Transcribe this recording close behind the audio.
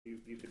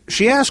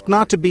She asked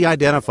not to be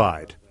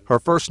identified. Her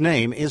first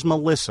name is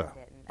Melissa.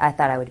 I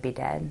thought I would be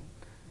dead.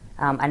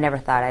 I never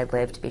thought I'd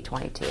live to be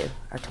 22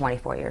 or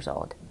 24 years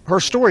old. Her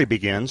story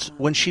begins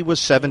when she was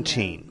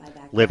 17.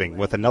 Living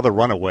with another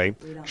runaway,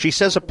 she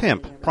says a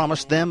pimp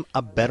promised them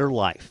a better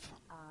life.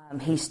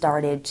 He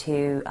started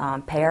to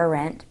pay our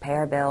rent, pay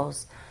our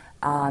bills,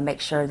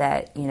 make sure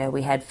that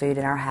we had food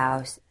in our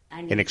house.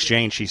 In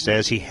exchange, she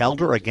says, he held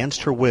her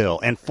against her will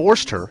and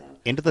forced her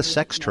into the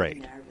sex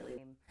trade.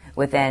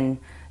 Within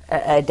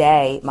a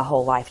day, my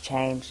whole life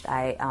changed.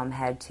 I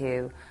had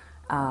to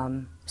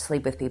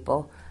sleep with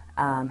people.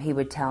 He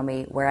would tell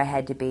me where I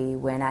had to be,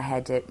 when I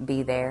had to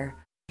be there.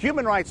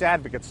 Human rights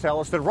advocates tell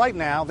us that right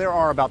now there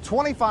are about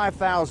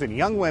 25,000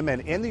 young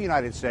women in the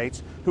United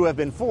States who have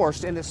been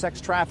forced into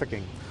sex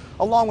trafficking.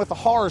 Along with the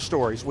horror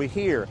stories we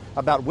hear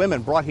about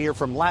women brought here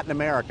from Latin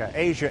America,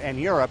 Asia, and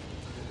Europe,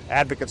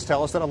 advocates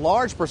tell us that a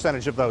large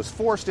percentage of those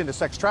forced into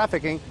sex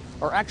trafficking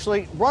are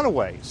actually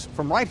runaways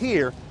from right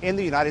here in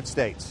the United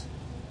States.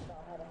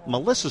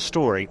 Melissa's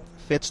story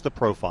fits the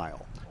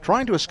profile.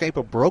 Trying to escape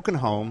a broken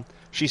home,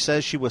 she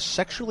says she was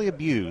sexually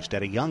abused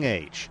at a young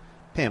age.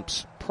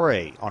 Pimps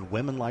prey on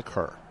women like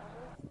her.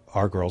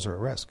 Our girls are at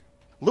risk.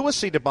 Louis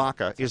C.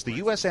 DeBaca is the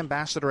U.S.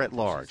 ambassador at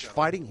large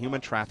fighting human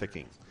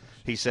trafficking.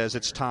 He says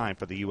it's time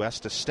for the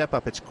U.S. to step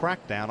up its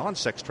crackdown on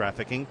sex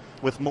trafficking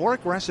with more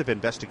aggressive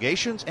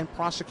investigations and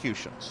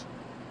prosecutions.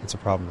 It's a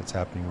problem that's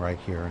happening right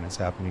here, and it's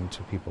happening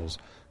to people's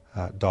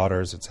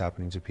daughters, it's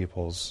happening to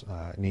people's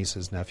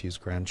nieces, nephews,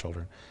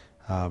 grandchildren,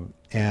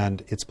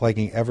 and it's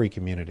plaguing every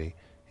community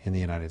in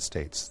the United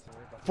States.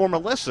 For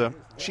Melissa,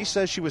 she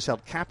says she was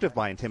held captive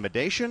by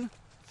intimidation,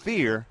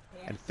 fear,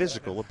 and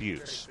physical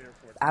abuse.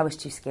 I was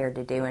too scared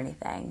to do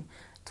anything,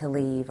 to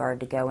leave or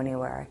to go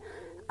anywhere.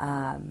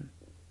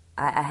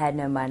 I had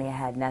no money, I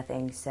had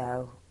nothing,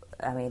 so,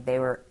 they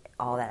were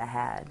all that I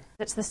had.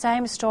 It's the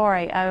same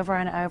story over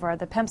and over.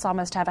 The pimps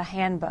almost have a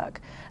handbook,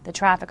 the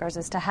traffickers,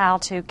 as to how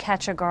to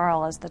catch a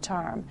girl, is the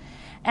term.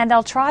 And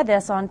they'll try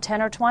this on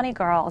 10 or 20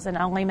 girls and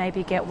only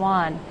maybe get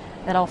one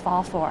that'll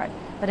fall for it.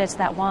 But it's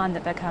that one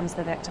that becomes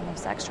the victim of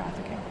sex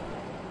trafficking.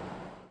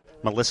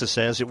 Melissa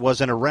says it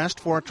was an arrest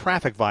for a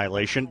traffic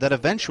violation that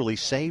eventually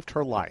saved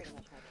her life.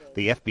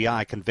 The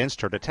FBI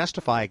convinced her to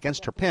testify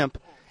against her pimp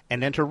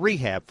and enter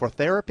rehab for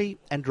therapy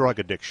and drug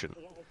addiction.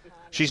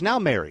 She's now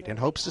married and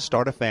hopes to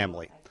start a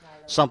family,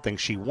 something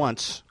she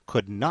once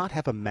could not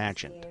have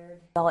imagined.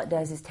 All it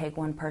does is take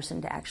one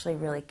person to actually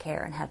really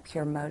care and have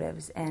pure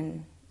motives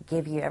and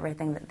give you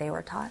everything that they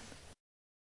were taught.